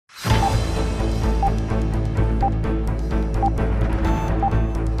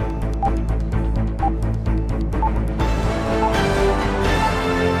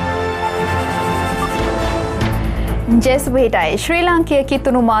ජෙස්බීටයි ශ්‍රී ලාංකීය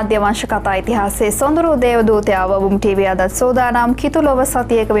කිතුණු මාධ්‍ය වංශ කතා ඉතිහාසයේ සොඳුරු දේවදූතයා වුම් ටීවී අදත් සෝදානම් කිතුලොව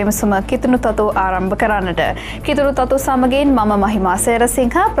සතියක විමසුම කිතුණු තතු ආරම්භ කරන්නට. කිතුණු තතු සමගින් මම මහිමා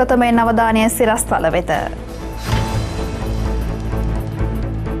සේරසිංහ ප්‍රථමයෙන් අවධානය සිරස්තල වෙත.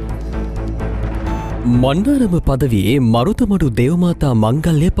 මන්නාරම පදවියේ මරුතමඩු දේවමාතා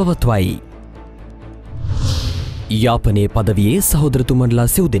මංගල්‍ය පවත්වයි. යාපනයේ පදවියේ සහෝදරතුමන්ලා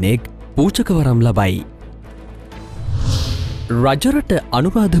සිව් දෙනෙක් පූජකවරම් ලබයි. රජරට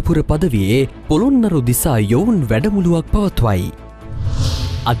අනුරාධපුර පදවියේ පොළොන්නරු දිසා යොවුන් වැඩමුළුවක් පවත්වයි.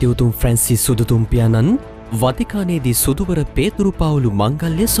 අතිඋතුම් ෆ්‍රැන්සිස් සුදුතුම් පියාණන් වතිකානයේදී සුදුවර පේතුරු පාවුලු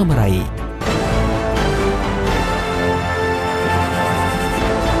මංගල්‍ය සමරයි.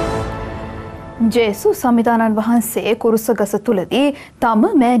 ජේසු සම්විධානන් වහන්සේ කුරුසගස තුලදී තම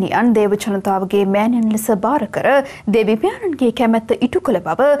මෑණියන් දේව ජනතාවගේ මෑණියන් ලෙස බාර කර දෙවිපියාණන්ගේ කැමැත්ත ඉටු කළ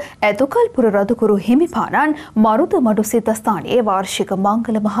බව ඇතුකල්පුර රදුකුරු හිමිපාණන් මරුද මඩු සිද්ධස්ථානයේ වාර්ෂික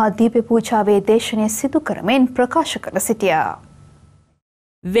මංගල මහා දීප පූජාවේ දේශනය සිදු කරමින් ප්‍රකාශ කර සිටියා.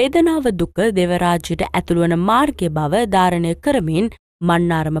 වේදනාව දුක දෙවරාජ්‍යයට ඇතුළුවන මාර්ගය බව ධාරණය කරමින්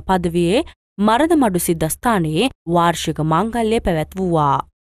මන්නාරම පදවියේ මරද මඩු සිද්ධස්ථානයේ වාර්ෂික මංගල්‍ය පැවැත්වුවා.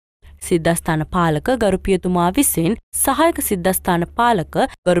 සිද්ධස්ථාන පාලක ගරු පියතුමා විසින් සහායක සිද්ධස්ථාන පාලක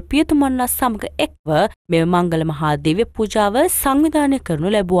ගරු පියතුමන්ලා සමග එක්ව මෙම මංගල මහා දිව්‍ය පූජාව සංවිධානය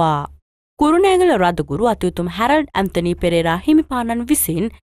කරනු ලැබුවා. කුරුණෑගල රදගුරු අතිඋතුම් හැරල්ඩ් ඇන්තනී පෙරේරා හිමිපාණන් විසින්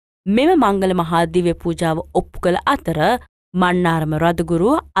මෙම මංගල මහා දිව්‍ය පූජාව ඔප්පු කළ අතර මන්නාරම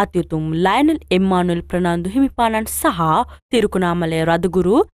රදගුරු අතිඋතුම් ලයනල් එම්මානුවෙල් ප්‍රනාන්දු හිමිපාණන් සහ තිරුකුණාමලය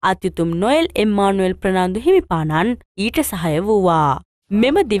රදගුරු අතිඋතුම් නොයල් එම්මානුවෙල් ප්‍රනාන්දු හිමිපාණන් ඊට සහාය වූවා.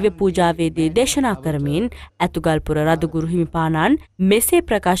 මෙම දිව්‍ය පූජාවේදී දේශනා කරමින් ඇතුගල්පුර රදගුරු හිමිපාණන් මෙසේ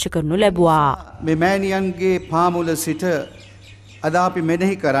ප්‍රකාශ කරනු ලැබුවා. මේ මෑණියන්ගේ පාමුල සිට අද අපි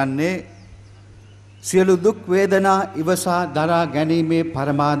මෙනෙහි කරන්නේ සියලු දුක් වේදනා ඉවසා දරා ගැනීමේ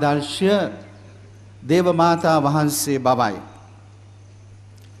පරමාදර්ශය දේව මාතා වහන්සේ බවයි.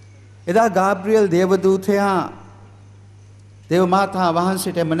 එදා ගාබ්‍රියල් දේවදූතයා දේව මාතා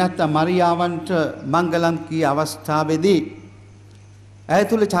වහන්සේට එම නැත්නම් මරියාවන්ට මංගලම් කී අවස්ථාවේදී ඇය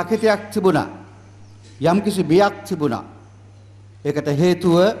තුළ චකිතයක් තිබුණා. යම්කිසි බියක් තිබුණා. ඒකට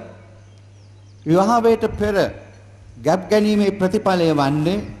හේතුව විවාහයට පෙර ගැබ් ගැනීමේ ප්‍රතිඵලය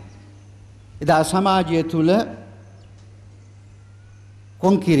වන්නේ එදා සමාජය තුළ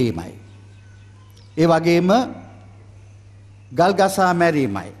කොන් කිරීමයි. ඒ වගේම ගල් ගසා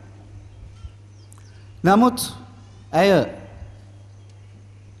මැරීමයි. නමුත් ඇය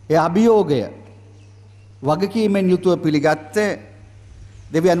ඒ අභියෝගය වගකීමෙන් යුතුව පිළිගත්තේ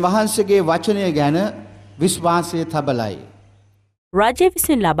දෙවියන් වහන්සේගේ වචනය ගැන විශ්වාසය තබලයි. රජය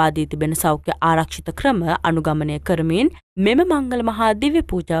විසින් ලබා දී තිබෙන සෞඛ්‍ය ආරක්ෂිත ක්‍රම අනුගමනය කරමින් මෙම මංගල මහා දිව්‍ය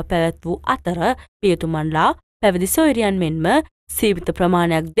පූජාව පැවැත් වූ අතර පියතුමන්ලා පැවිදි සොයුරියන් මෙන්ම සීමිත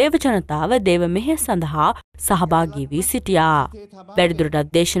ප්‍රමාණයක් දේව ජනතාව දේව මෙහෙය සඳහා සහභාගී වී සිටියා.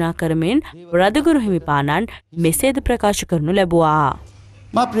 වැඩිදුරටත් දේශනා කරමින් රදගුරු හිමිපාණන් මෙසේද ප්‍රකාශ කරනු ලැබුවා.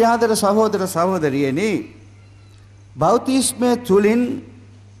 මා ප්‍රියාදර සහෝදර සහෝදරියනි, බෞතිස්මය තුලින්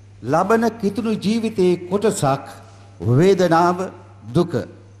ලබන කිතුණු ජීවිතයේ කොටසක් වේදනාව දුක.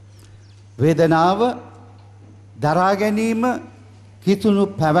 වේදනාව දරා ගැනීම කිතුණු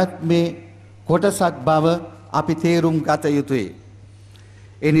පැවැත්මේ කොටසක් බව අපි තේරුම් ගත යුතුයි.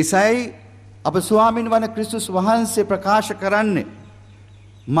 ඒ නිසායි අප ස්වාමින් වන ක්‍රිස්තුස් වහන්සේ ප්‍රකාශ කරන්නේ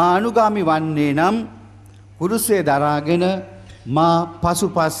මා අනුගාමි වන්නේ නම් කුරුසේ දරාගෙන මා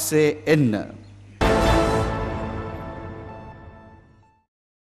පසුපස්සේ එන්න.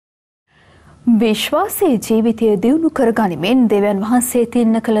 විශ්වාසයේ ජීවිතය දියුණු කරගනිමින් දෙවියන් වහන්සේ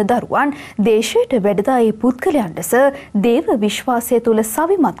තින්න කළ දරුවන් දේශයට වැඩදායී පුද්ගලයන් ලෙස දේව විශ්වාසය තුළ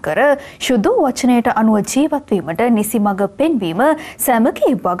සවිමත් කර ශුද්ධ වචනයට අනුව ජීවත් වීමට නිසි මඟ පෙන්වීම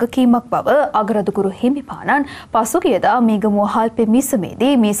සැමගේ වගකීමක් බව අගරදුකුරු හිමිපාණන් පසුගියදා මීගමුව හල්පේ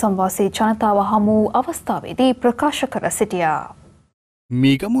මිසමේදී මේ සංවාසී ජනතාව හමු වූ අවස්ථාවේදී ප්‍රකාශ කර සිටියා.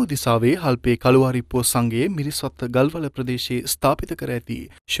 මීගමුව දිසාවේ හල්පේ කළුවාරිප්පුව සංඝයේ මිරිස්වත්ත ගල්වල ප්‍රදේශයේ ස්ථාපිත කර ඇති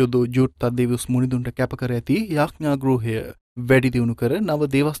ශුද්ධ ජූට් තද්දේවුස් මුනිදුන්ට කැප කර ඇති යාඥා ගෘහය වැඩි දියුණු කර නව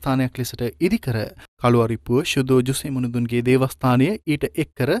දේවස්ථානයක් ලෙසට ඉදිකර කළුවාරිප්පුව ශුද්ධ ජුසේ මුනිදුන්ගේ දේවස්ථානය ඊට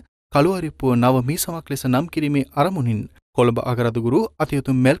එක් කර කළුවාරිප්පුව නව මීසමක් ලෙස නම් කිරීමේ අරමුණින් කොළඹ අගරදුගුරු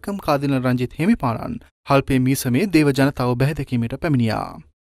අතිඋතුම් මෙල්කම් කාදිනල් රංජිත් හිමිපාණන් හල්පේ මීසමේ දේව ජනතාව බැහැදකීමට පැමිණියා.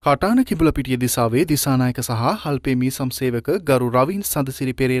 කටාන කිඹුලපිටිය දිසාවේ දිසානායක සහ හල්පේ මීසම් සේවක ගරු රවින්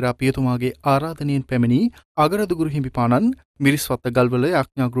සඳසිරි පෙරේරා පියතුමාගේ ආරාධනයෙන් පැමිණි අගරදුගුරු හිමිපාණන් මිරිස්වත්ත ගල්වල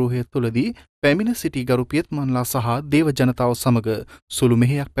යාඥා ගෘහය තුළදී පැමිණ සිටි ගරු පියතුමන්ලා සහ දේව ජනතාව සමග සුළු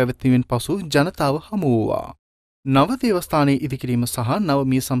මෙහෙයක් පැවැත්වීමෙන් පසු ජනතාව හමු වූවා. නව දේවස්ථානයේ ඉදිකිරීම සහ නව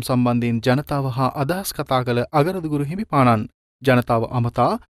මීසම් සම්බන්ධයෙන් ජනතාව හා අදහස් කතා කළ අගරදුගුරු හිමිපාණන් ජනතාව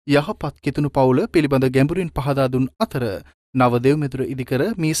අමතා යහපත් කිතුණු පවුල පිළිබඳ ගැඹුරින් පහදා දුන් අතර නව දෙව්මෙදුර ඉදිකර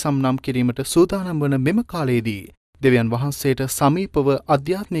මීසම් නම් කිරීමට සූදානම් වන මෙම කාලයේදී දෙවියන් වහන්සේට සමීපව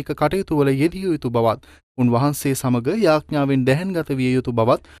අධ්‍යාත්මික කටයුතු වල යෙදිය යුතු බවත් උන්වහන්සේ සමග යාඥාවෙන් දැහැන්ගත විය යුතු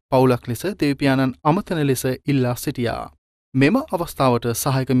බවත් පවුලක් ලෙස දෙවිපියාණන් අමතන ලෙස ඉල්ලා සිටියා. මෙම අවස්ථාවට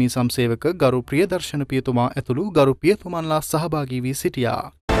සහායක මීසම් සේවක ගරු ප්‍රියදර්ශන පියතුමා ඇතුළු ගරු පියතුමන්ලා සහභාගී වී සිටියා.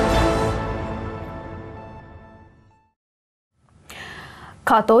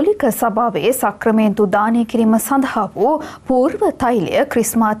 කතෝලික සභාවේ සක්‍රමේන්තු දානය කිරීම සඳහා වූ පූර්ව තෛලය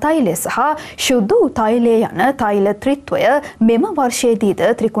ක්‍රිස්මා තෛලය සහ ශුද්ධ වූ තෛලය යන තෛල ත්‍රිත්වය මෙම වර්ෂයේදීද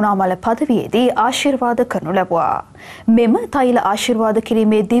ත්‍රිකුණාමල පදවියේදී ආශිර්වාද කරනු ලැබුවා. මෙම තෛල ආශිර්වාද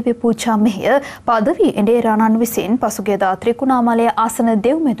කිරීමේ දිව්‍ය පූජා මෙහෙය පදවි එඬේරාණන් විසින් පසුගියදා ත්‍රිකුණාමලයේ ආසන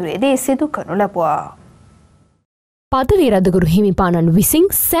දෙව්මෙදුරේදී සිදු කරනු ලැබුවා. පදවි රදගුරු හිමිපාණන් විසින්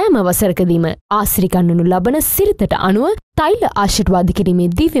සෑම වසරකදීම ආසිරිකන්නනු ලබන සිරිතට අනුව තෛල ආශිර්වාද කිරීමේ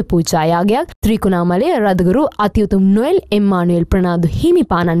දිව්‍ය පූජා යාගයක් ත්‍රිකුණාමලයේ රදගුරු අතිඋතුම් නොෙල් එම්මානුවෙල් ප්‍රනාන්දු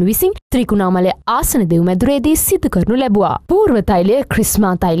හිමිපාණන් විසින් ත්‍රිකුණාමලයේ ආසන දෙව්මැදුරේදී සිදු කරනු ලැබුවා. පූර්ව තෛලය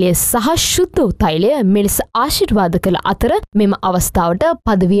ක්‍රිස්මා තෛලය සහ ශුද්ධ වූ තෛලය මෙලෙස ආශිර්වාද කළ අතර මෙම අවස්ථාවට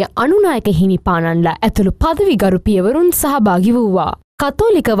පදවිය අනුනායක හිමිපාණන්ලා ඇතුළු පදවිගරු පියවරුන් සහභාගී වූවා.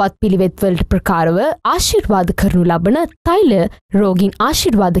 කතෝලික වත් පිළිවෙත්වලට ප්‍රකාරව ආශිර්වාද කරනු ලබන තෛල රෝගීන්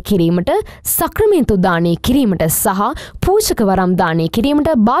ආශිර්වාද කිරීමට සක්‍රමේන්තු දානය කිරීමට සහ පූජක වරම් දානය කිරීමට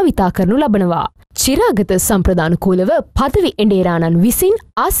භාවිතා කරනු ලබනවා. චිරාගත සම්ප්‍රදානුකූලව පදවි එඬේරාණන් විසින්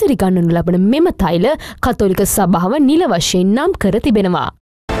ආසිරිගන්නනු ලබන මෙම තෛල කතෝලික සභාව නිල වශයෙන් නම් කර තිබෙනවා.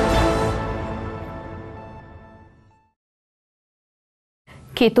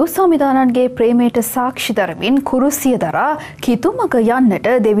 කිතු සමිදානන්ගේ ප්‍රේමයට සාක්ෂි දරමින් කුරුසිය දරා කිතුමක යන්නට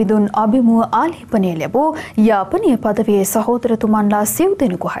දෙවිදුන් අභිමුව ආලේපනය ලැබූ යාපනීය පදවියේ සහෝදරතුමන්ලා සිව්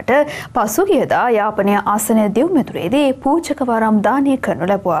දෙනෙකු හට පසුගියදා යාපනය ආසනය දෙව්මෙදුරේදී පූජක වරම් දානය කරනු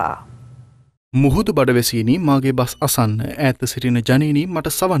ලැබුවා. මුහුදු බඩවැසියනි මාගේ බස් අසන්න ඈත සිටින ජනීනි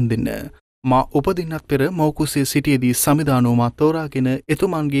මට සවන් දෙන්න. මා උපදින්නත් පෙර මෞකුසේ සිටියේදී සමිදානෝ මා තෝරාගෙන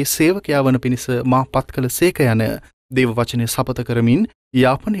එතුමන්ගේ සේවකයා වන පිණිස මා පත් කළ සේක යන දේව වචනය සපත කරමින්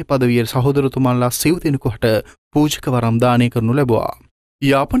යාපනයේ පදවියේ සහෝදරතුමන්ලා සිව් දෙනෙකුට පූජක වරම් දානය කරනු ලැබුවා.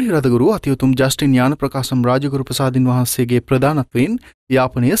 යාපනයේ රදගුරු අතිඋතුම් ජස්ටින් ඥාන ප්‍රකාශම් රාජගුරු ප්‍රසාදින් වහන්සේගේ ප්‍රධානත්වයෙන්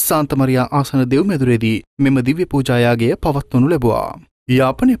යාපනයේ සාන්ත මරියා ආසන දෙව්මෙදුරේදී මෙම දිව්‍ය පූජා යාගය පවත්වනු ලැබුවා.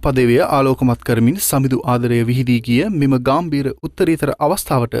 යාපනයේ පදවිය ආලෝකමත් කරමින් සමිදු ආදරය විහිදී ගිය මෙම ගාම්භීර උත්තරීතර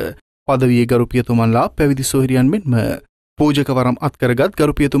අවස්ථාවට පදවියේ ගරු පියතුමන්ලා පැවිදි සොහිරියන් මෙන්ම පූජක වරම් අත්කරගත්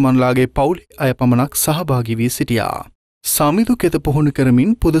ගරු පියතුමන්ලාගේ පවුලේ අය පමණක් සහභාගී වී සිටියා. සමිදු කෙත පුහුණු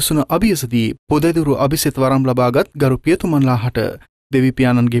කරමින් පුදසුන අභියසදී පොදැදුරු අභිසෙත් වරම් ලබාගත් ගරු පියතුමන්ලා හට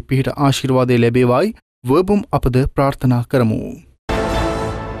දෙවිපියාණන්ගේ පිහිට ආශිර්වාදය ලැබේවායි වර්බුම් අපද ප්‍රාර්ථනා කරමු.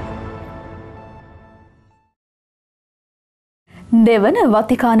 දෙවන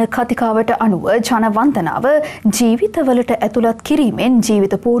වතිකාන කතිකාවට අනුව ජනවන්දනාව ජීවිතවලට ඇතුළත් කිරීමෙන්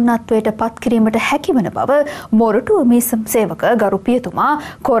ජීවිත පූර්ණත්වයට පත් කිරීමට හැකිවන බව මොරටුව මීසම් සේවක ගරු පියතුමා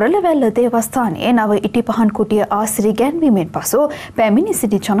කොරළවැල්ල දේවස්ථානයේ නව ඉටිපහන් කුටිය ආසිරි ගැන්වීමෙන් පසු පැමිණි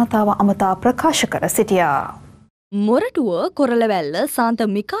සිටි ජනතාව අමතා ප්‍රකාශ කර සිටියා. මොරටුව කොරළවැල්ල සාන්ත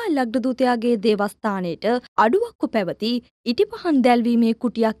මිකාල් ලග්නදූතයාගේ දේවස්ථානයට අඩුවක්ව පැවති ඉටිපහන් දැල්වීමේ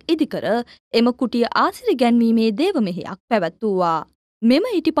කුටියක් ඉදිකර එම කුටිය ආසිරි ගැන්වීමේ දේව මෙහෙයක් පැවැත්වුවා. මෙම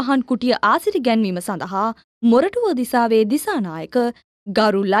ඉටිපහන් කුටිය ආසිරි ගැන්වීම සඳහා මොරටුව දිසාවේ දිසානායක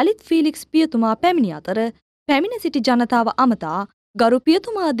ගරු ලලිත් ෆීලික්ස් පියතුමා පැමිණි අතර පැමිණ සිටි ජනතාව අමතා ගරු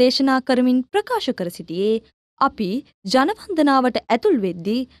පියතුමා දේශනා කරමින් ප්‍රකාශ කර සිටියේ අපි ජනවන්දනාවට ඇතුල්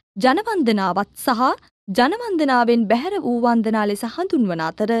වෙද්දී ජනවන්දනාවත් සහ ජනවන්දනාවෙන් බැහැර වූ වන්දනා ලෙස හඳුන්වන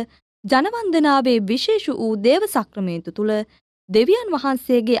අතර ජනවන්දනාවේ විශේෂ වූ දේව සක්‍රමේන්තු තුළ දෙවියන්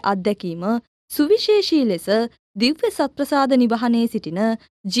වහන්සේගේ අත්දැකීම සුවිශේෂී ලෙස දිව්‍ය සත්ප්‍රසාද නිවහනේ සිටින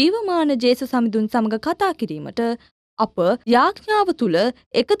ජීවමාන ජේසු සමිඳුන් සමග කතා කිරීමට අප යාඥාව තුළ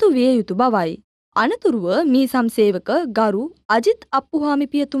එකතු විය යුතු බවයි. අනතුරුව මී සම්සේවක ගරු අජිත් අප්පුහාමි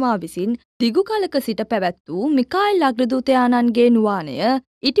පියතුමා විසින් දිගු කලක සිට පැවැත් වූ මිකායිල් අග්‍රදූතයාණන්ගේ නුවානය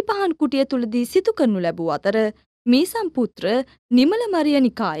ඉටිපහන් කුටිය තුළදී සිදු කරනු ලැබූ අතර මීසම් පුත්‍ර නිමල මරිය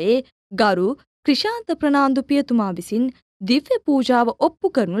නිකායේ ගරු ක්‍රිෂාන්ත ප්‍රනාන්දු පියතුමා විසින් දිව්‍ය පූජාව ඔප්පු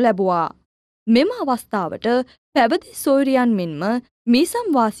කරනු ලැබුවා. මෙම අවස්ථාවට පැවිදි සොයුරියන් මෙන්ම මීසම්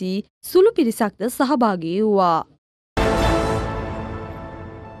වාසී සුළු පිරිසක්ද සහභාගී වූවා.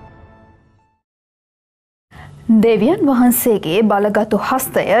 දෙවියන් වහන්සේගේ බලගතු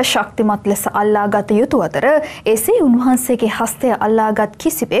හස්තය ශක්තිමත් ලෙස අල්ලාගත යුතු අතර එසේ උන්වහන්සේගේ හස්තය අල්ලාගත්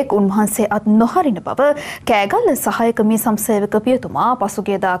කිසිවෙක් උන්වහන්සේ අත් නොහරින බව කෑගල්ල සහායක මීසම් සේවක පියතුමා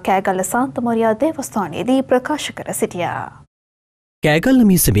පසුගියදා කෑගල්ල සාන්ත මරියා දේවස්ථානයේදී ප්‍රකාශ කර සිටියා. කෑගල්ල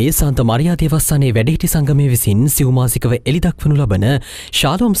මීසමේ සාන්ත මරියා දේවස්ථානයේ වැඩිහිටි සංගමය විසින් සිව්මාසිකව එළිදක්වනු ලබන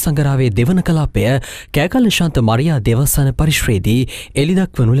ශාලෝම් සංඝරාවේ දෙවන කලාපය කෑගල්ල ශාන්ත මරියා දේවස්ථාන පරිශ්‍රයේදී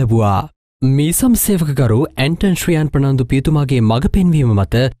එළිදක්වනු ලැබුවා. මීසම් සේවකගරු ඇන්ටන් ශ්‍රියන් ප්‍රනන්දු පියතුමාගේ මඟ පෙන්වීම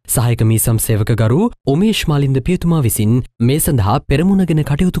මත සහායක මීසම් සේවකගරු උමේෂ් මාලින්ද පියතුමා විසින් මේ සඳහා පෙරමුණගෙන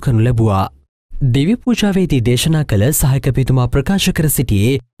කටයුතු කරනු ලැබුවා. දිව්‍ය පූජාවේදී දේශනා කළ සහායක පියතුමා ප්‍රකාශ කර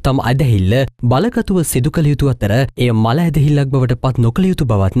සිටියේ තම ඇදහිල්ල බලගතුව සිදු කළ යුතු අතර එය මල ඇදහිල්ලක් බවට පත් නොකළ යුතු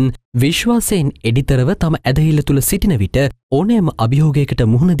බවත් විශ්වාසයෙන් එඩිතරව තම ඇදහිල්ල තුළ සිටින විට ඕනෑම අභියෝගයකට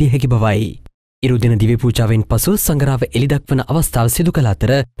මුහුණ දිය හැකි බවයි. ඉරුදින දිව්‍ය පූජාවෙන් පසු සංඝරාව එළිදක්වන අවස්ථාව සිදු කළ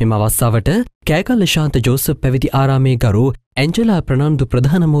අතර මෙම අවස්ථාවට කෑගල්ල ශාන්ත ජෝසප් පැවිදි ආරාමේ ගරු ඇන්ජලා ප්‍රනන්දු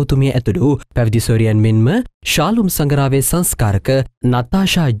ප්‍රධාන මෞතුමිය ඇතුළු පැවිදි සොරියන් මෙන්ම ශාලුම් සංඝරාවේ සංස්කාරක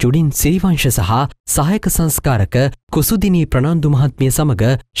නතාෂා ජුඩින් සිරිවංශ සහ සහායක සංස්කාරක කුසුදිනී ප්‍රනන්දු මහත්මිය සමග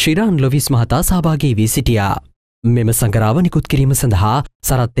ශිරාන් ලොවිස් මහතා සහභාගී වී සිටියා. මෙම සංඝරාව නිකුත් කිරීම සඳහා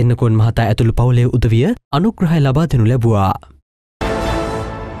සරත් එන්නකෝන් මහතා ඇතුළු පවුලේ උදවිය අනුග්‍රහය ලබා දෙනු ලැබුවා.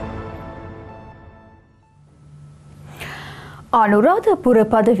 අනුරාධපුර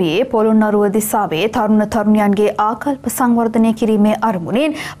පදවියේ පොළොන්නරුව දිසාවේ තරුණ තරුණියන්ගේ ආකල්ප සංවර්ධනය කිරීමේ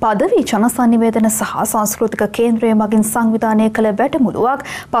අරමුණින් පදවි ජනසන්නිවේදන සහ සංස්කෘතික කේන්ද්‍රය මගින් සංවිධානය කළ වැඩමුළුවක්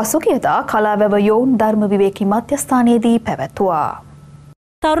පසුගියදා කලාවැව යොවුන් ධර්ම විවේකී මධ්‍යස්ථානයේදී පැවැත්වුවා.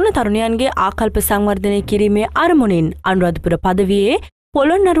 තරුණ තරුණියන්ගේ ආකල්ප සංවර්ධනය කිරීමේ අරමුණින් අනුරාධපුර පදවියේ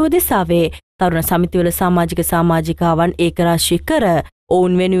පොළොන්නරුව දිසාවේ තරුණ සමිතිවල සමාජිකාවන් ඒකරාශී කර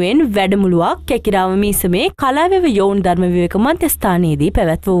ඔවුන් වෙනුවෙන් වැඩමුළුවක් කැකිරාව මීසමේ කලාවැව යොවුන් ධර්ම විවේක මධ්‍යස්ථානයේදී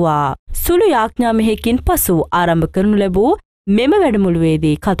පැවැත්වුවා. සුළු යාඥා මෙහෙකින් පසු ආරම්භ කරනු ලැබූ මෙම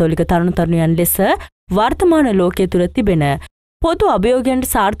වැඩමුළුවේදී කතෝලික තරුණ තරුණියන් ලෙස වර්තමාන ලෝකයේ තුල තිබෙන පොදු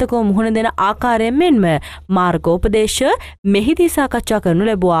අභියෝගයන්ට සාර්ථකව මුහුණ දෙන ආකාරයෙන් මෙන්ම මාර්ගෝපදේශ මෙහිදී සාකච්ඡා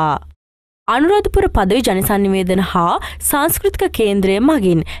කරනු ලැබුවා. අනුරාධපුර පදවි ජනසන්නිවේදන හා සංස්කෘතික කේන්ද්‍රය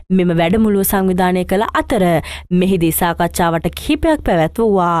මගින් මෙම වැඩමුළුව සංවිධානය කළ අතර මෙහිදී සාකච්ඡාවට කිහිපයක්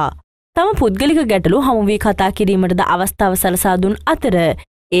පැවැත්වුවා. තම පුද්ගලික ගැටලු හමු වී කතා කිරීමටද අවස්ථාව සලසා දුන් අතර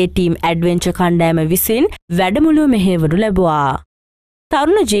ඒ ටීම් ඇඩ්වෙන්චර් කණ්ඩායම විසින් වැඩමුළුව මෙහෙයවනු ලැබුවා.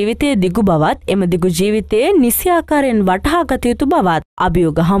 තරුණ ජීවිතයේ දිගු බවත් එම දිගු ජීවිතයේ නිසි ආකාරයෙන් වටහා ගත යුතු බවත්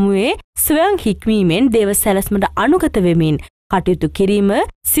අභියෝග හමුවේ ස්වයං හික්මීමෙන් දේව සැලැස්මට අනුගත වෙමින් කටයුතු කිරීම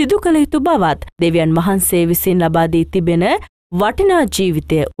සිදු කළ යුතු බවත් දෙවියන් වහන්සේ විසින් ලබා දී තිබෙන වටිනා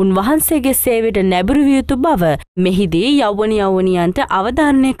ජීවිතය උන්වහන්සේගේ සේවයට නැඹුරු විය යුතු බව මෙහිදී යෞවනියන්ට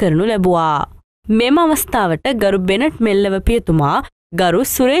අවධාරණය කරනු ලැබුවා. මෙම අවස්ථාවට ගරු බෙනට් මෙල්ලව පියතුමා, ගරු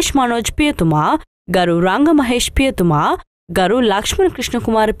සුරේෂ් මනෝජ් පියතුමා, ගරු රංග මහේෂ් පියතුමා, ගරු ලක්ෂ්මණ ක්‍රිෂ්ණ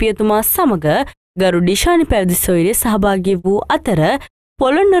කුමාර පියතුමා සමග ගරු ඩිෂානි පැවිදි සොයුරේ සහභාගී වූ අතර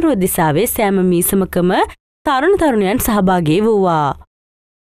පොළොන්නරුව දිසාවේ සෑම මීසමකම තරුණ තරුණයන් සහභාගී වූවා.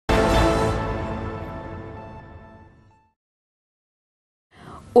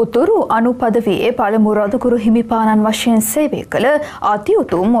 උතුරු අනුපදවියේ පළමු රදකුරු හිමිපාණන් වශයෙන් සේවය කළ අති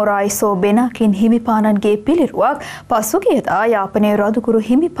උතුම් මොරායිසෝ බෙනාකින් හිමිපාණන්ගේ පිළිරුවක් පසුගියදා යාපනයේ රදකුරු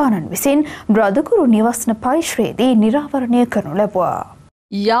හිමිපාණන් විසින් රදකුරු නිවස්න පරිශ්‍රයේදී නිරාවරණය කරනු ලැබුවා.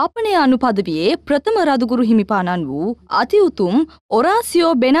 යාපනයේ අනුපදවියේ ප්‍රථම රදකුරු හිමිපාණන් වූ අති උතුම්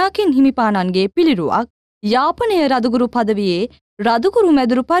ඔරාසියෝ බෙනාකින් හිමිපාණන්ගේ පිළිරුවක් යාපනයේ රදකුරු පදවියේ රදකුරු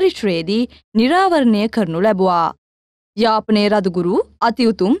මැදුරු පරිශ්‍රයේදී නිරාවරණය කරනු ලැබුවා. යාපනයේ රදකුරු අති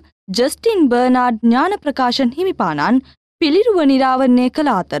උතුම් ජස්ටින් බර්නාඩ් ඥාන ප්‍රකාශන් හිමිපාණන් පිළිරුව නිරාවරණය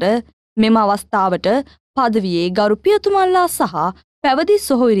කළ අතර මෙම අවස්ථාවට පදවියේ ගරු පියතුමන්ලා සහ පැවිදි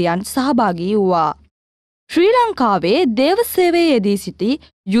සොහොයුරියන් සහභාගී වූවා. ශ්‍රී ලංකාවේ දේව සේවයේ යෙදී සිටි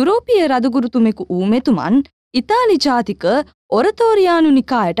යුරෝපීය රදකුරුතුමෙකු වූ මෙතුමන් ඉතාලි ජාතික ඔරතෝරියානු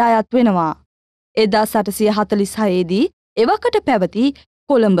නිකායට අයත් වෙනවා. 1846 දී එවකට පැවති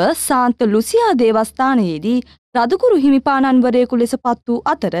කොළඹ සාන්ත ලුසියා දේවස්ථානයේදී රදකුරු හිමිපාණන්වරයෙකු ලෙස පත් වූ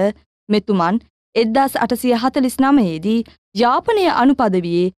අතර මෙතුමන් 1849 දී යාපනයේ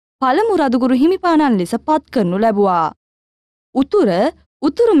අනුපදවියේ පළමු රදකුරු හිමිපාණන් ලෙස පත් කරනු ලැබුවා.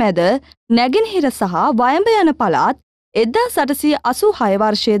 උතුරු මැද නැගෙනහිර සහ වයඹ යන පළාත් 1886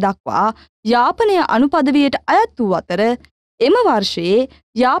 වර්ෂය දක්වා යාපනයේ අනුපදවියට අයත් වූ අතර එම වර්ෂයේ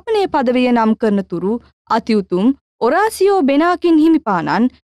යාපනයේ පදවිය නම් කරන තුරු අති උතුම් ඔරාසියෝ බෙනාකින් හිමිපාණන්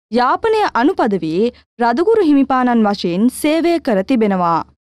යාපනයේ අනුපදවියේ රදකුරු හිමිපාණන් වශයෙන් සේවය කර තිබෙනවා.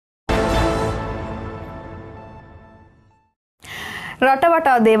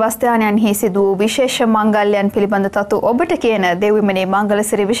 රටවටා දේවස්ථානයන්හි සිදු වූ විශේෂ මංගල්‍යයන් පිළිබඳ තතු ඔබට කියන දෙවිමනේ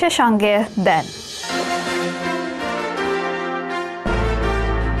මංගලසිරි විශේෂාංගය දැන්.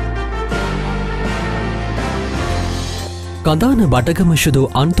 කඳාන බටගම ශුදු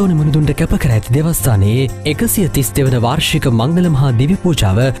අන්තෝනි මුනිදුන්ට කැප කර ඇති දෙවස්ථානයේ 132 වන වාර්ෂික මංගල මහා දිව්‍ය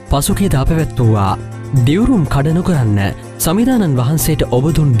පූජාව පසුගියදා පැවැත්වුවා. දිවුරුම් කඩ නොකරන්න, සමිදානන් වහන්සේට ඔබ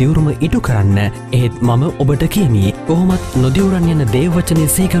දුන් දිවුරුම ඉටු කරන්න. එහෙත් මම ඔබට කියමි, කොහොමත් නොදිවුරන් යන දේව වචනය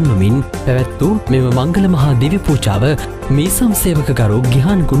සීගන්වමින් පැවැත් වූ මෙම මංගල මහා දිව්‍ය පූජාව මීසම් සේවකගරු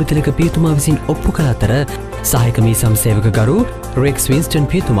ගිහාන් ගුණතිලක පියතුමා විසින් ඔප්පු කළ අතර සහායක මීසම් සේවකගරු රෙක්ස් වින්ස්ටන්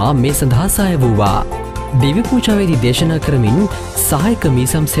පියතුමා මේ සඳහා සහාය වූවා. දිව්‍ය පූජාවේදී දේශනා කරමින් සහායක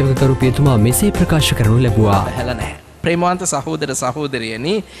මීසම් සේවකගරු පියතුමා මෙසේ ප්‍රකාශ කරනු ලැබුවා. ප්‍රේමවන්ත සහෝදර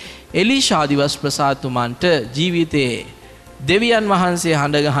සහෝදරියනි, එලීෂා දිවස් ප්‍රසාදතුමන්ට ජීවිතයේ දෙවියන් වහන්සේ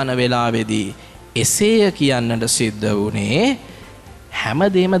හඬගහන වෙලාවේදී එසේය කියන්නට සිද්ධ වුණේ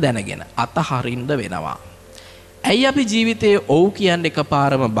හැමදේම දැනගෙන අතහරින්න වෙනවා. ඇයි අපි ජීවිතයේ ඔව් කියන්න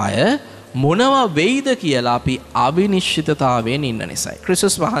එකපාරම බය? මොනවා වෙයිද කියලා අපි අවිනිශ්චිතතාවයෙන් ඉන්න නිසායි.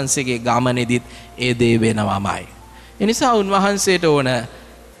 ක්‍රිස්තුස් වහන්සේගේ ගමනේදීත් ඒ දේ වෙනවමයි. ඒ නිසා උන්වහන්සේට ඕන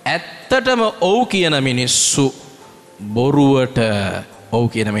ඇත්තටම ඔව් කියන මිනිස්සු, බොරුවට ඔව්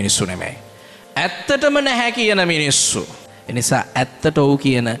කියන මිනිස්සු නෙමෙයි. ඇත්තටම නැහැ කියන මිනිස්සු. ඒ නිසා ඇත්තට ඔව්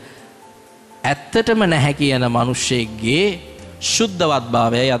කියන, ඇත්තටම නැහැ කියන මිනිස්සෙගේ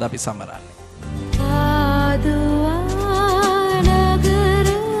සුද්ධවත්භාවයයි අද අපි සමරන්නේ.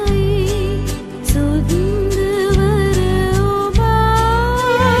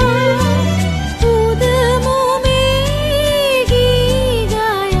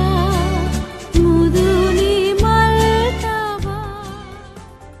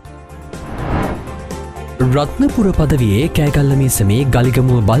 රත්නපුර පදවියේ කෑගල්ලමීසමේ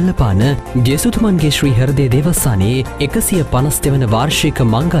ගලිගමුව බල්ලපාන ජේසුතුමන්ගේ ශ්‍රී හෘදය දේවස්ථානයේ 150 වන වාර්ෂික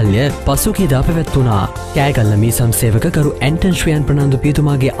මංගල්‍ය පසුගියදා පැවැත්වුණා. කෑගල්ලමී සම්සේවක කරු ඇන්ටන් ශ්‍රියන් ප්‍රනාන්දු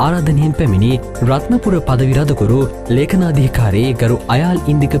පියතුමාගේ ආරාධනයෙන් පැමිණි රත්නපුර පදවි රදකුරු ලේඛනාධිකාරී ගරු අයාල්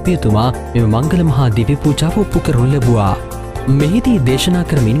ඉන්දික පියතුමා මෙම මංගල මහා දිව්‍ය පූජාව ඔප්පු කරනු ලැබුවා. මෙහිදී දේශනා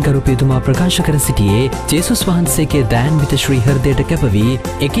කරමින් ගරු පියතුමා ප්‍රකාශ කර සිටියේ ජේසුස් වහන්සේගේ දෑන්විත ශ්‍රී හෘදයට කැපවී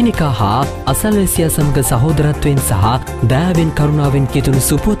එකිනෙකා හා අසල්වැසියා සමග සහෝදරත්වයෙන් සහ දයාවෙන් කරුණාවෙන් කිතුණු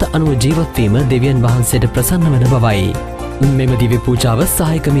සුපුවත අනුව ජීවත්වීම දෙවියන් වහන්සේට ප්‍රසන්න වන බවයි. මෙම දිව්‍ය පූජාව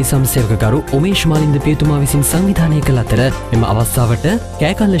සහායක මේ සම්සේවකගරු උමේෂ් මාලින්ද පියතුමා විසින් සංවිධානය කළ අතර මෙම අවස්ථාවට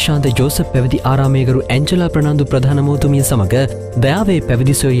කෑකල්ල ශාන්ත ජෝසප් පැවිදි ආරාමයේගරු ඇන්ජලා ප්‍රනාන්දු ප්‍රධාන මෝතුමිය සමග දයාවේ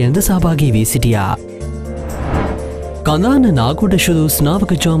පැවිදි සොයුරියන්ද සහභාගී වී සිටියා. කඳාන නාගොඩ ශුදු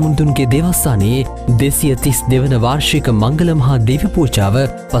ස්නාවක ජාමුන්දුන්ගේ දේවස්ථානයේ 232 වන වාර්ෂික මංගල මහා දිව්‍ය පූජාව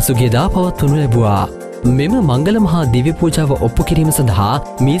පසුගියදා පවත්වනු ලැබුවා. මෙම මංගල මහා දිව්‍ය පූජාව ඔප්පු කිරීම සඳහා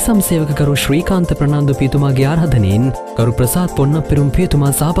මීසම් සේවකකරු ශ්‍රීකාන්ත ප්‍රනාන්දු පියතුමාගේ ආරාධනයෙන් කරු ප්‍රසාද් පොන්නප්පෙරුම්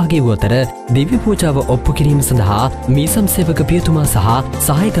පියතුමා සහභාගී වූ අතර දිව්‍ය පූජාව ඔප්පු කිරීම සඳහා මීසම් සේවක පියතුමා සහ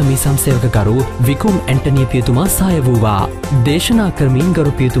සහායක මීසම් සේවකකරු විකුම් ඇන්ටනී පියතුමා සහාය වූවා. දේශනා කරමින්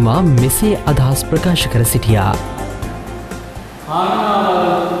ගරු පියතුමා මෙසේ අදහස් ප්‍රකාශ කර සිටියා.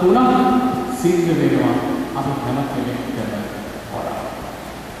 කාරණාවල් තුනක් සිද්ධ වෙනවා අපි හැම කෙනෙක්ටම වඩා.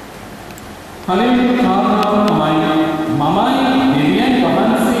 පළවෙනි කාරණාව තමයි මමයි දෙවියන්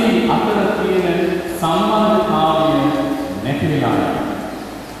වහන්සේ අතර තියෙන සම්බන්ධතාවය නැති වෙලා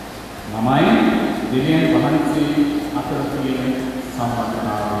යනවා. මමයි දෙවියන් වහන්සේ අතර තියෙන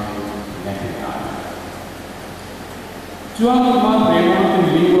සම්බන්ධතාවය නැති වෙලා යනවා. ජෝන්තුමා ප්‍රේමවන්ත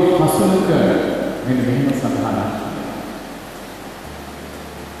ලිංගව හසුනක මෙන්න මෙහෙම සඳහන්.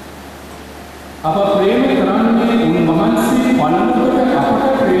 අප ප්‍රේම කරන්නේ උන්වහන්සේ පළමුවට අපට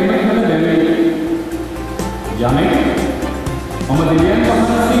ප්‍රේම කළ බැවින්. යමෙක් මම දෙවියන්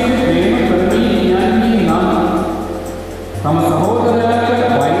වහන්සේට ප්‍රේම කරමි කියන්නේ නම් තම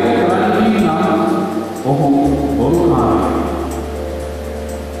සහෝදරයාට වෛර කරන්නේ නම් ඔහු බොරුකාරයෙක්.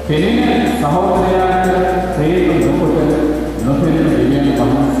 පෙනෙන සහෝදරයාට ප්‍රේම නොකොට නොපෙනෙන දෙවියන්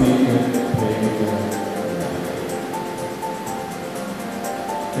වහන්සේට ප්‍රේම කරනවා.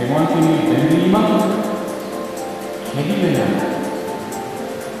 ප්‍රේමවන්තනි දැනීමක් හැදිලා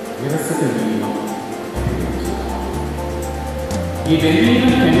විරසක වීම. මේ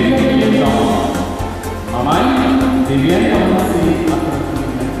දැනීම හැදිලා මමයි දෙවියන් වහන්සේ අතර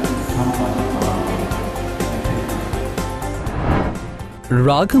තියෙන සම්බන්ධතාවය.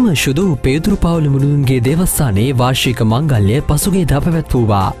 රාගම ශුදු පේදුරු පාවුල මුළුන්ගේ දේවස්ථානයේ වාර්ෂික මංගල්‍ය පසුගියදා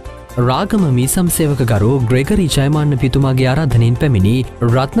පැවැත්වුවා. රාගම මීසම් සේවකගරු ග්‍රෙගරි ජයමාන්න පිතුමාගේ ආරාධනයෙන් පැමිණි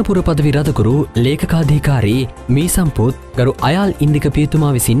රත්නපුර පදවි රදකුරු ලේකකාධිකාරී මීසම්පුත් ගරු අයාල් ඉන්දික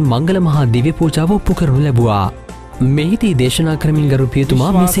පියතුමා විසින් මංගල මහා දිව්‍ය පූජාව ඔප්පු කරනු ලැබුවා. මෙහිදී දේශනා කරමින් ගරු පියතුමා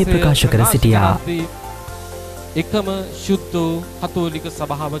මෙසේ ප්‍රකාශ කර සිටියා. එකම ශුද්ධ කතෝලික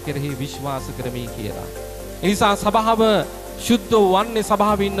සභාව කෙරෙහි විශ්වාස කරමි කියලා. ඒ නිසා සභාව ශුද්ධ වන්නේ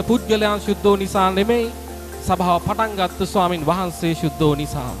සභාවේ ඉන්න පුද්ගලයන් ශුද්ධ නිසා නෙමෙයි. සභාව පටන් ගත්ත ස්වාමින් වහන්සේ ශුද්ධ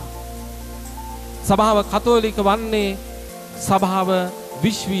නිසා. සභාව කතෝලික වන්නේ සභාව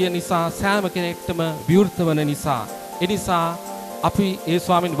විශ්වීය නිසා සෑම කෙනෙක්ටම විවෘත වන නිසා එනිසා අපි ඒ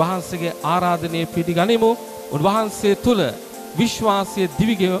ස්වාමින් වහන්සේගේ ආරාධනය පිළිගනිමු. උන්වහන්සේ තුල විශ්වාසය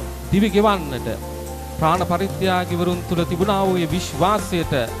දිවිගෙවන්නට ප්‍රාණ පරිත්‍යාගිවරුන් තුල තිබුණා වූ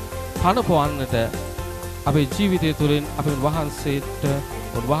විශ්වාසයට පනපවන්නට අපේ ජීවිතය තුළින් අපි උන්වහන්සේට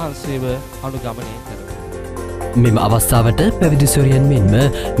උන්වහන්සේව අනුගමනය කරමු. මෙම අවස්ථාවට පැවිදි සොරියන් මෙන්ම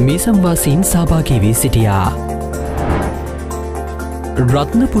මේ සම්වාසීන් සහභාගී වී සිටියා.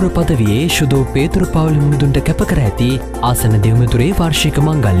 රත්නපුර පදවියේ ශුදෝ පේතුරු පවුල් මුදුන්ට කැපකර ඇති ආසන දෙව්මතුරේ වාර්ෂික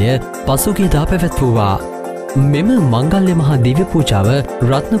මංගල්‍ය පසුගියදා පැවැත්වුවා. මෙම මංගල්‍ය මහා දිව්‍ය පූජාව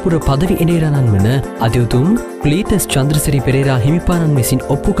රත්නපුර පදවි එනේරණන් වන අධ්‍යුතුම් ප්ලීටස් චන්ද්‍රසිරි පෙරේරා හිමිපාණන් විසින්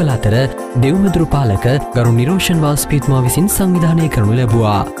ඔප්පු කළ අතර දෙව්මතුරු පාලක ගරු නිරෝෂන් වාස්පීතුමා විසින් සංවිධානය කරනු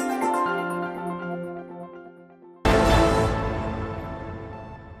ලැබුවා.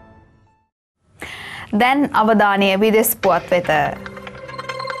 දැන් අවධානය විදෙස් පුවත් වෙත.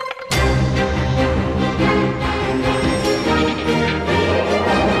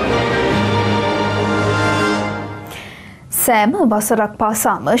 සෑම වසරක්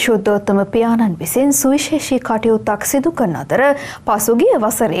පාසාම ශුද්ධෝත්තම පියාණන් විසින් සුවිශේෂී කටයුත්තක් සිදු කරන අතර පසුගිය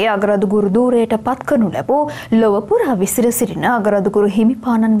වසරේ අගරදුගුරු ධූරයට පත් කරනු ලැබූ ලොව පුරා විසිර සිටින අගරදුගුරු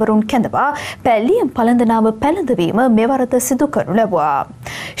හිමිපාණන් වරුන් කැඳවා පැල්ලියම් පළඳනාව පැළඳවීම මෙවරද සිදු කරනු ලැබුවා.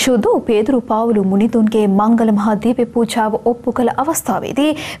 ශුද්ධ පේදුරු පාවුලු මුනිතුන්ගේ මංගල මහා දීප පූජාව ඔප්පු කළ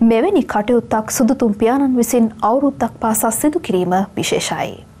අවස්ථාවේදී මෙවැනි කටයුත්තක් සුදුතුම් පියාණන් විසින් අවුරුද්දක් පාසා සිදු කිරීම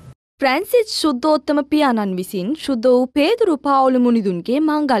විශේෂයි. ෆ්‍රැන්සිස් ශුද්ධෝත්තම පියාණන් විසින් ශුද්ධ වූ පේදුරු පාවුලු මුනිදුන්ගේ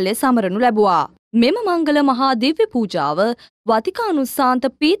මංගල්‍ය සමරනු ලැබුවා. මෙම මංගල මහා දිව්‍ය පූජාව වතිකානු සාන්ත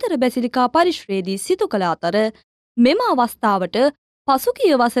පීතර බැසිලිකා පරිශ්‍රයේදී සිදු කළ අතර මෙම අවස්ථාවට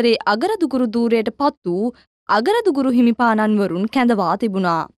පසුගිය වසරේ අගරදුගුරු ධූරයට පත් වූ අගරදුගුරු හිමිපාණන් වරුන් කැඳවා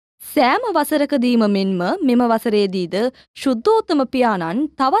තිබුණා. සෑම වසරකදීම මෙන්ම මෙම වසරේදීද ශුද්ධෝත්තම පියාණන්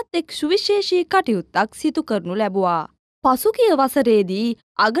තවත් එක් සුවිශේෂී කටයුත්තක් සිදු කරනු ලැබුවා. පසුගිය වසරේදී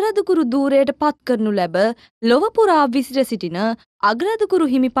අගරදුගුරු ධූරයට පත් කරනු ලැබ ලොවපුරා විසිර සිටින අගරදුගුරු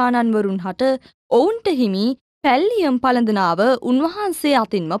හිමිපාණන් වරුන් හට ඔවුන්ට හිමි පැල්ලියම් පළඳනාව උන්වහන්සේ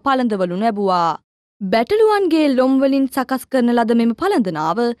අතින්ම පළඳවනු ලැබුවා. බැටළුවන්ගේ ලොම්වලින් සකස් කරන ලද මෙම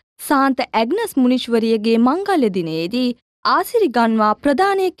පළඳනාව සාන්ත ඇග්නස් මුනිශ්වරියගේ මංගල්‍ය දිනයේදී ආසිරි ගන්වා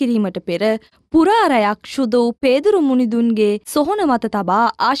ප්‍රදානය කිරීමට පෙර පුරාරයක් ශුද්ධ වූ පේදුරු මුනිදුන්ගේ සොහොන මත තබා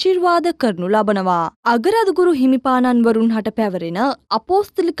ආශිර්වාද කරනු ලබනවා. අගරදුගුරු හිමිපාණන් වරුන් හට පැවරෙන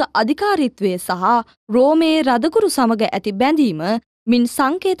අපෝස්තලික අධිකාරීත්වය සහ රෝමයේ රදගුරු සමග ඇති බැඳීම මින්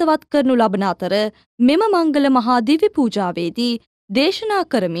සංකේතවත් කරනු ලබන අතර මෙම මංගල මහා දිව්‍ය පූජාවේදී දේශනා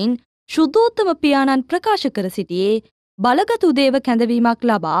කරමින් ශුද්ධෝත්තම පියාණන් ප්‍රකාශ කර සිටියේ බලගතු දේව කැඳවීමක්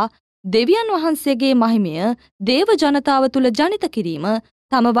ලබා දෙවියන් වහන්සේගේ මහිමය දේව ජනතාව තුළ ජනිත කිරීම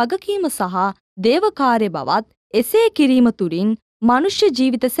තම වගකීම සහ දේවකාර්ය බවත් එසේ කිරීම තුළින් මනුෂ්‍ය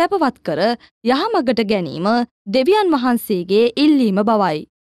ජීවිත සැපවත් කර යහමගට ගැනීම දෙවියන් වහන්සේගේ ඉල්ලීම බවයි.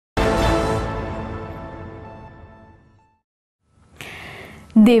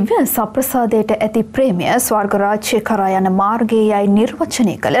 දිව්‍ය සප්‍රසාදයට ඇති ප්‍රේමය ස්වර්ග රාජ්‍ය කරා යන මාර්ගයේ යයි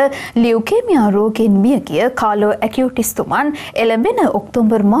නිර්වචනය කළ ලියුකේමියා රෝගයෙන් මියගිය කාලෝ ඇකියුටිස්තුමන් එළඹෙන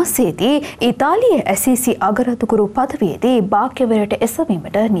ඔක්තෝබර් මාසයේදී ඉතාලියේ ඇසීසි අගරදුගුරු පදවියේදී භාග්‍යවරයට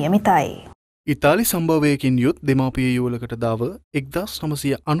එසවීමට නියමිතයි. ඉතාලි සම්භවයකින් යුත් දෙමාපිය යුවලකට දාව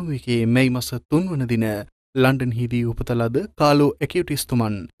 1991 මැයි මස 3 වන දින ලන්ඩන් හිදී උපත ලද කාලෝ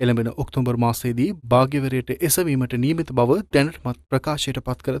ඇකියුටිස්තුමන් එළඹෙන ඔක්තෝබර් මාසයේදී භාග්‍යවරයට එසවීමට නියමිත බව දැනටමත් ප්‍රකාශයට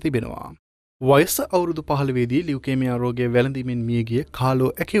පත් කර තිබෙනවා. වයස අවුරුදු 15 ලියුකේමියා රෝගය වැළඳීමෙන් මියගිය කාලෝ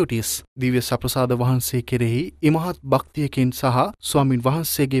ඇකියුටිස් දිව්‍ය සප්‍රසාද වහන්සේ කෙරෙහි ඉමහත් භක්තියකින් සහ ස්වාමින්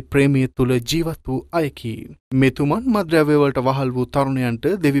වහන්සේගේ ප්‍රේමය තුළ ජීවත් වූ අයකි. මෙතුමන් මද්‍රව්‍ය වලට වහල් වූ තරුණයන්ට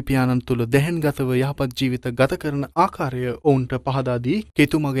දෙවි පියාණන් තුළ දැහැන්ගතව යහපත් ජීවිත ගත කරන ආකාරය ඔවුන්ට පහදා දී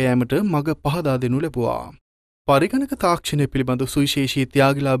කෙතු මග යෑමට මඟ පහදා දෙනු ලැබුවා. පරිගණක තාක්ෂණය පිළිබඳ සුවිශේෂී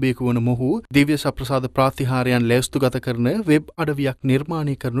ත්‍යාගිලාභියෙකු වන මොහු දිව්‍ය සප්‍රසාද ප්‍රාතිහාරයන් ලැයිස්තුගත කරන වෙබ් අඩවියක්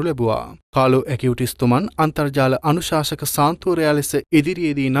නිර්මාණය කරනු ලැබුවා. කාලෝ ඇකියුටිස්තුමන් අන්තර්ජාල අනුශාසක සාන්තුවරයා ලෙස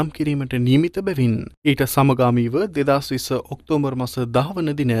ඉදිරියේදී නම් කිරීමට නියමිත බැවින් ඊට සමගාමීව 2020 ඔක්තෝබර් මාස 10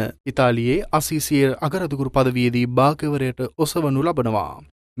 වන දින ඉතාලියේ අසීසියේ අගරදුගුරු පදවියේදී භාග්‍යවරයට ඔසවනු ලබනවා.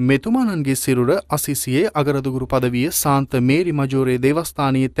 මෙතුමානන්ගේ සිරුර අසිසියේ අගරදුගුරු පදවිය සාන්ත මේරි මජෝරේ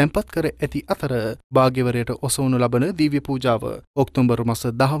දේවස්ථානයේ තැන්පත් කර ඇති අතර භාග්‍යවරයට ඔසවනු ලබන දිව්‍ය පූජාව ඔක්තෝබර් මාස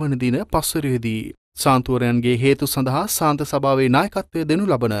 10 වන දින පස්වරයේදී සාන්තුවරයන්ගේ හේතු සඳහා සාන්ත සභාවේ නායකත්වය දෙනු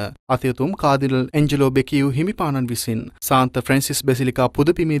ලබන අතියතුම් කාදිනල් එන්ජලෝ බෙකියු හිමිපාණන් විසින් සාන්ත ෆ්‍රැන්සිස් බැසිලිකා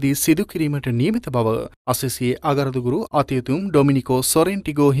පුදබිමේදී සිදු කිරීමට නියමිත බව අසිසියේ අගරදුගුරු අතියතුම් ඩොමිනිකෝ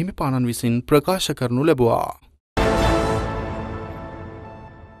සොරෙන්ටිගෝ හිමිපාණන් විසින් ප්‍රකාශ කරනු ලැබුවා.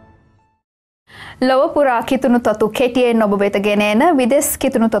 ලොව පුරා කිතුණු තතු කෙටියෙන් ඔබ වෙත ගෙන එන විදෙස්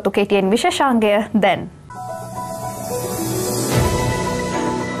කිතුණු තතු කෙටියෙන් විශේෂාංගය දැන්.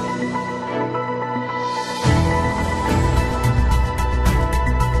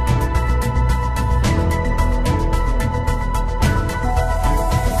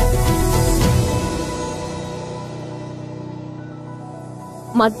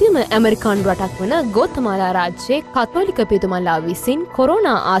 මධ්‍යම ඇමරිකානු රටක් වන ගෝතමාලා රාජ්‍යයේ කතෝලික පියතුමල්ලා විසින්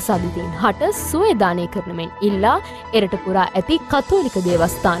කොරෝනා ආසාදිතයින් හට සුවේදානය කරන මෙන් ඉල්ලා එරට පුරා ඇති කතෝලික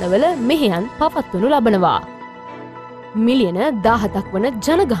දේවස්ථානවල මෙහෙයන් පවත්වනු ලබනවා. මිලියන 17ක් වන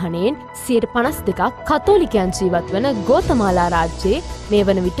ජනගහනයෙන් 52ක් කතෝලිකයන් ජීවත් වන ගෝතමාලා රාජ්‍යයේ මේ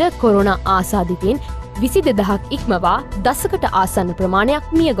වන විට කොරෝනා ආසාදිතයින් 22000ක් ඉක්මවා දශකට ආසන්න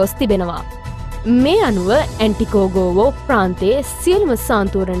ප්‍රමාණයක් මිය ගොස් තිබෙනවා. මේ අනුව ඇන්ටිකෝගෝවෝ ප්‍රාන්තයේ සියලුම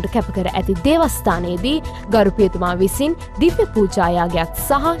සාන්තුවරන්ට කැපකර ඇති දේවස්ථානයේදී ගරු පියතුමා විසින් දිව්‍ය පූජායාගයක්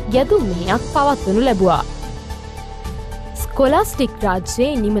සහ යදුම් මෙහෙයක් පවත්වනු ලැබුවා. ස්කොලාස්ටික්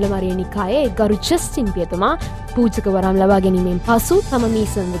රාජ්‍යයේ නිමලමරිය නිකායේ ගරු ජස්ටින් පියතුමා පූජක වරම් ලබා ගැනීමෙන් පසු තම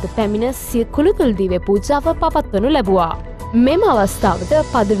මීසන් වෙත පැමිණ සිය කුළුතුල් දිව්‍ය පූජාව පවත්වනු ලැබුවා. මෙම අවස්ථාවට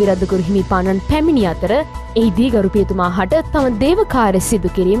පදවි රදගුරු හිමිපාණන් පැමිණි අතර එහිදී ගරු පියතුමා හට තම දේවකාර්ය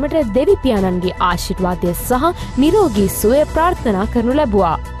සිදු කිරීමට දෙවි පියාණන්ගේ ආශිර්වාදය සහ නිරෝගී සුවය ප්‍රාර්ථනා කරනු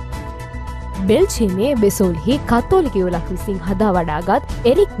ලැබුවා. බෙල්ජියමේ බෙසෝල්හි කතෝලිකයෝ ලක් විසින් හදා වඩාගත්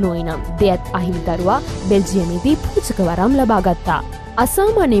එරික් නෝයි නම් දෙයත් අහිමි දරුවා බෙල්ජියමේදී පූජක වරම් ලබා ගත්තා.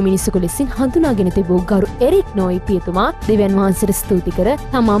 අසාමාන්‍ය මිනිසකු ලෙසින් හඳුනාගෙන තිබූ ගරු එරික් නෝයි පියතුමා දෙවියන් වහන්සේට ස්තුති කර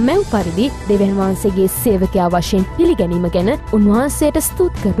තමා මැව් පරිදි දෙවියන් වහන්සේගේ සේවකයා වශයෙන් පිළිගැනීම ගැන උන්වහන්සේට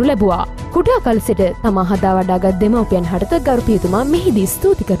ස්තුති කරනු ලැබුවා. කුඩා කල සිට තමා හදා වඩාගත් දෙමව්පියන් හටද ගරු පියතුමා මෙහිදී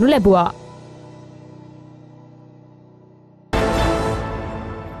ස්තුති කරනු ලැබුවා.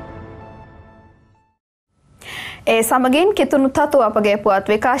 ඒ සමගින් කිතුණු තතු අපගේ පුවත්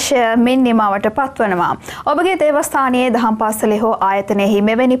විකාශය මෙන් නිමාවට පත්වනවා. ඔබගේ දේවස්ථානයේ දහම් පාසලේ හෝ ආයතනයෙහි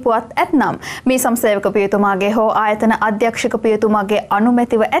මෙවැනි පුවත් ඇතනම් මේ සම්සේවක පියතුමාගේ හෝ ආයතන අධ්‍යක්ෂක පියතුමාගේ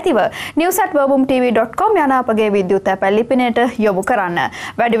අනුමැතිව ඇතිව news@verbumtv.com යන අපගේ විද්‍යුත් ඇප ලිපිනයට යොමු කරන්න.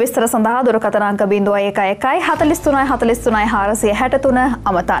 වැඩි විස්තර සඳහා දුරකථන අංක 0111 43 43 463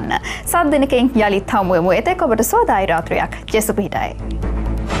 අමතන්න. සත් දිනකින් යලිත් හමු වෙමු. එතෙක් ඔබට සුවදායි රාත්‍රියක්. ජෙසු පිහිටයි.